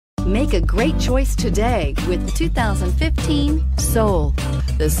Make a great choice today with the 2015 Soul.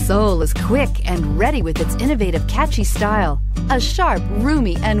 The Soul is quick and ready with its innovative, catchy style, a sharp,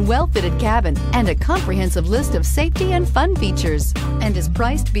 roomy, and well-fitted cabin, and a comprehensive list of safety and fun features, and is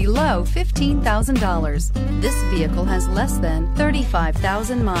priced below $15,000. This vehicle has less than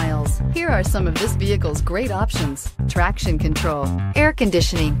 35,000 miles. Here are some of this vehicle's great options: traction control, air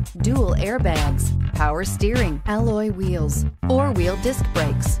conditioning, dual airbags, power steering, alloy wheels, four-wheel disc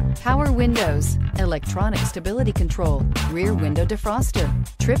brakes, power windows, electronic stability control, rear window defroster,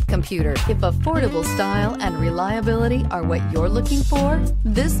 trip computer. If affordable style and reliability are what you're looking for,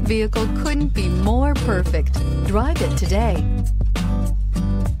 this vehicle couldn't be more perfect. Drive it today.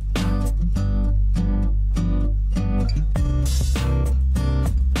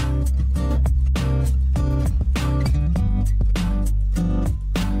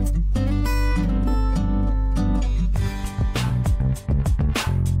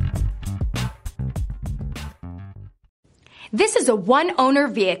 This is a one-owner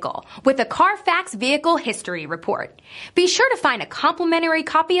vehicle with a Carfax Vehicle History Report. Be sure to find a complimentary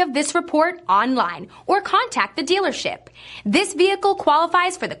copy of this report online or contact the dealership. This vehicle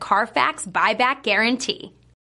qualifies for the Carfax Buyback Guarantee.